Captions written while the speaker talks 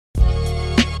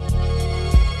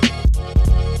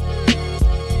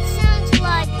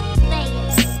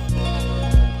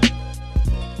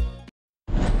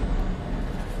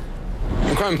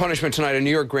Crime and punishment tonight. A New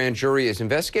York grand jury is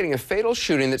investigating a fatal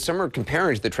shooting that some are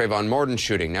comparing to the Trayvon Martin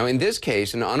shooting. Now, in this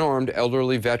case, an unarmed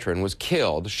elderly veteran was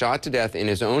killed, shot to death in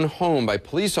his own home by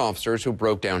police officers who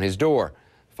broke down his door.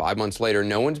 5 months later,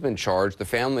 no one's been charged.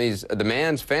 The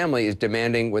man's family is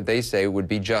demanding what they say would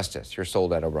be justice. Here's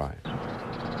Soledad O'Brien.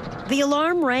 The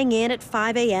alarm rang in at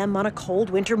 5 a.m. on a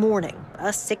cold winter morning. A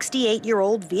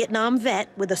 68-year-old Vietnam vet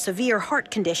with a severe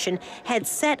heart condition had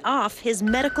set off his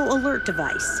medical alert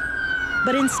device.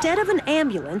 But instead of an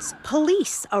ambulance,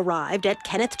 police arrived at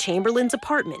Kenneth Chamberlain's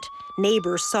apartment.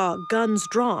 Neighbors saw guns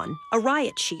drawn, a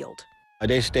riot shield.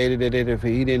 They stated that if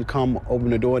he didn't come open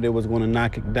the door, they was going to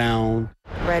knock it down.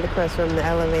 Right across from the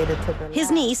elevator to the His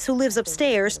niece, who lives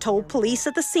upstairs, told police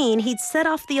at the scene he'd set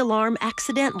off the alarm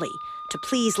accidentally to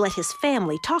please let his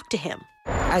family talk to him.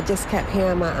 I just kept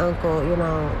hearing my uncle,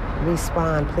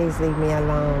 respond, please leave me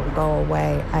alone, go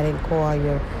away, I didn't call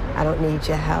you, I don't need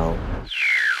your help.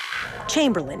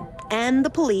 Chamberlain and the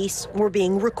police were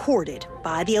being recorded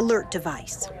by the alert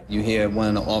device. You hear one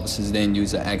of the officers then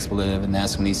use an expletive, and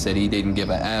that's when he said he didn't give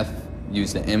an F,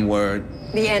 used the N-word.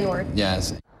 The N-word?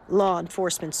 Yes. Law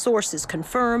enforcement sources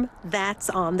confirm that's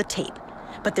on the tape.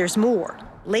 But there's more.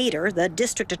 Later, the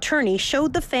district attorney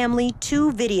showed the family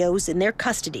 2 videos in their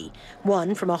custody,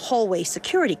 one from a hallway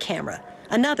security camera,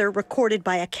 another recorded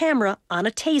by a camera on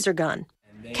a taser gun.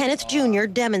 Kenneth Jr.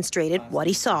 demonstrated what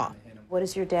he saw. What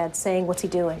is your dad saying? What's he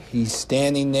doing? He's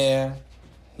standing there,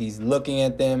 he's looking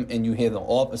at them, and you hear the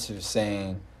officers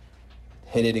saying,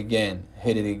 hit it again,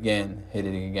 hit it again, hit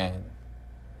it again.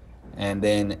 And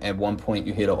then at one point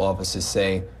you hear the officers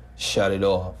say, shut it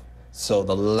off. So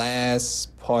the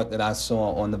last part that I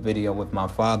saw on the video with my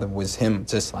father was him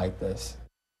just like this.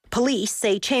 Police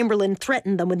say Chamberlain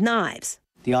threatened them with knives.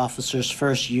 The officers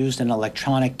first used an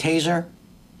electronic taser,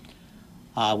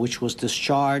 which was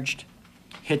discharged,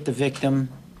 hit the victim,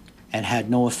 and had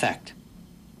no effect.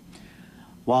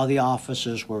 While the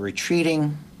officers were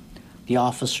retreating, the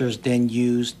officers then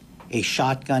used a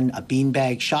shotgun, a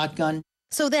beanbag shotgun.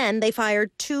 So then they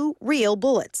fired 2 real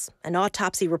bullets. An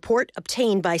autopsy report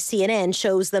obtained by CNN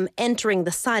shows them entering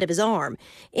the side of his arm,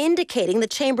 indicating that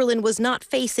Chamberlain was not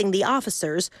facing the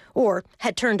officers or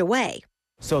had turned away.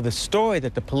 So the story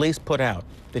that the police put out,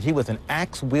 that he was an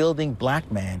axe-wielding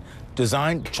black man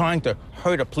trying to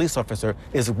hurt a police officer,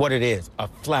 is what it is, a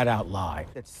flat-out lie.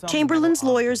 Chamberlain's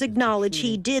lawyers acknowledge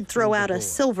he did throw out a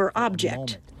silver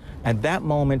object. At that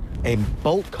moment, a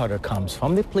bolt cutter comes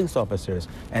from the police officers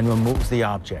and removes the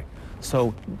object.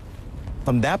 So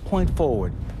from that point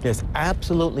forward, there's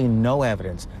absolutely no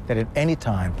evidence that at any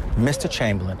time Mr.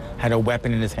 Chamberlain had a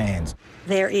weapon in his hands.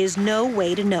 There is no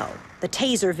way to know. The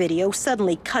taser video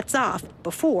suddenly cuts off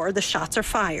before the shots are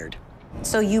fired.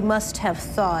 So you must have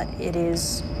thought it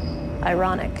is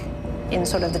ironic, in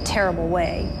sort of the terrible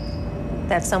way,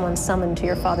 that someone summoned to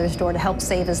your father's door to help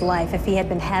save his life if he had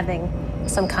been having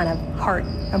some kind of heart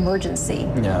emergency.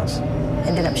 Yes.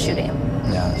 Ended up shooting him.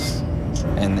 Yes.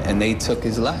 And they took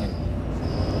his life.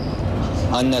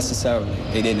 Unnecessarily.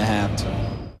 They didn't have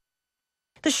to.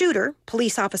 The shooter,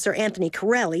 police officer Anthony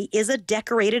Corelli, is a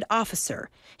decorated officer.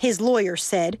 His lawyer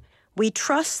said, "We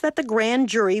trust that the grand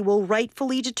jury will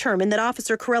rightfully determine that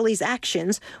Officer Corelli's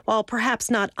actions, while perhaps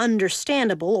not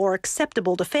understandable or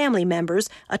acceptable to family members,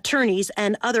 attorneys,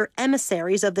 and other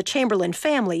emissaries of the Chamberlain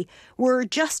family, were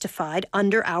justified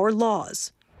under our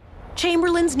laws."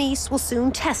 Chamberlain's niece will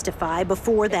soon testify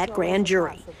before that grand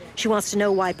jury. She wants to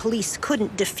know why police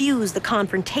couldn't defuse the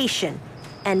confrontation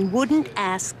and wouldn't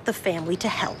ask the family to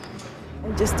help.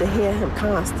 And just to hear him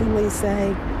constantly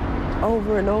say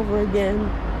over and over again,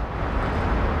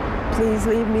 please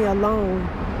leave me alone.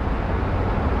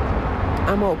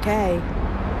 I'm okay.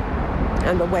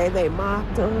 And the way they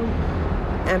mocked him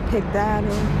and picked at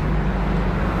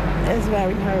him is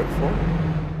very hurtful.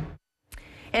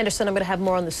 Anderson, I'm going to have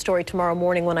more on the story tomorrow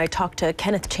morning when I talk to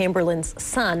Kenneth Chamberlain's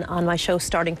son on my show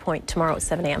Starting Point tomorrow at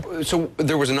 7 a.m. So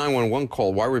there was a 911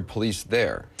 call. Why were police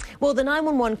there? Well, the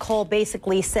 911 call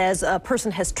basically says a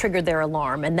person has triggered their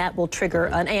alarm, and that will trigger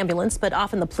an ambulance, but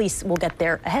often the police will get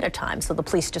there ahead of time, so the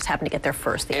police just happen to get there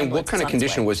first. And what kind of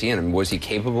condition was he in? Was he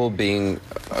capable of being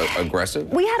aggressive?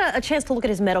 We had a chance to look at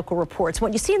his medical reports.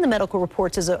 What you see in the medical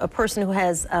reports is a person who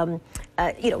has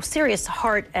serious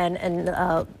heart and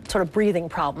sort of breathing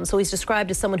problems. So he's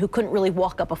described as someone who couldn't really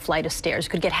walk up a flight of stairs,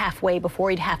 could get halfway before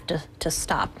he'd have to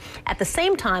stop. At the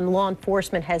same time, law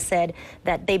enforcement has said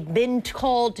that they've been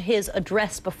called to his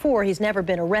address before. He's never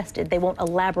been arrested. They won't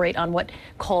elaborate on what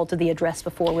called to the address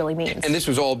before really means. And this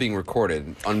was all being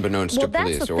recorded, unbeknownst to police?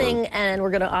 Well, that's the thing, and we're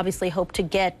going to obviously hope to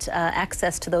get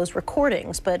access to those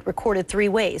recordings, but recorded 3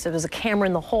 ways. There was a camera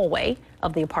in the hallway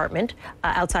of the apartment,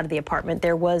 outside of the apartment.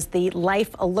 There was the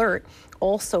life alert,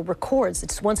 also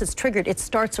records. Once it's triggered, it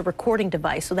starts a recording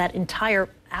device. So that entire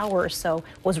hour or so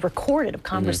was recorded of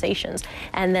conversations.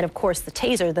 And then, of course, the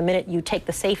taser, the minute you take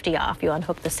the safety off, you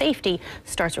unhook the safety,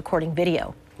 starts recording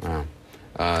video.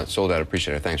 Wow. Sold out.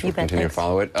 Appreciate it. Thanks for continuing to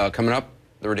follow it. Coming up,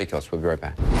 The Ridiculous. We'll be right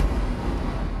back.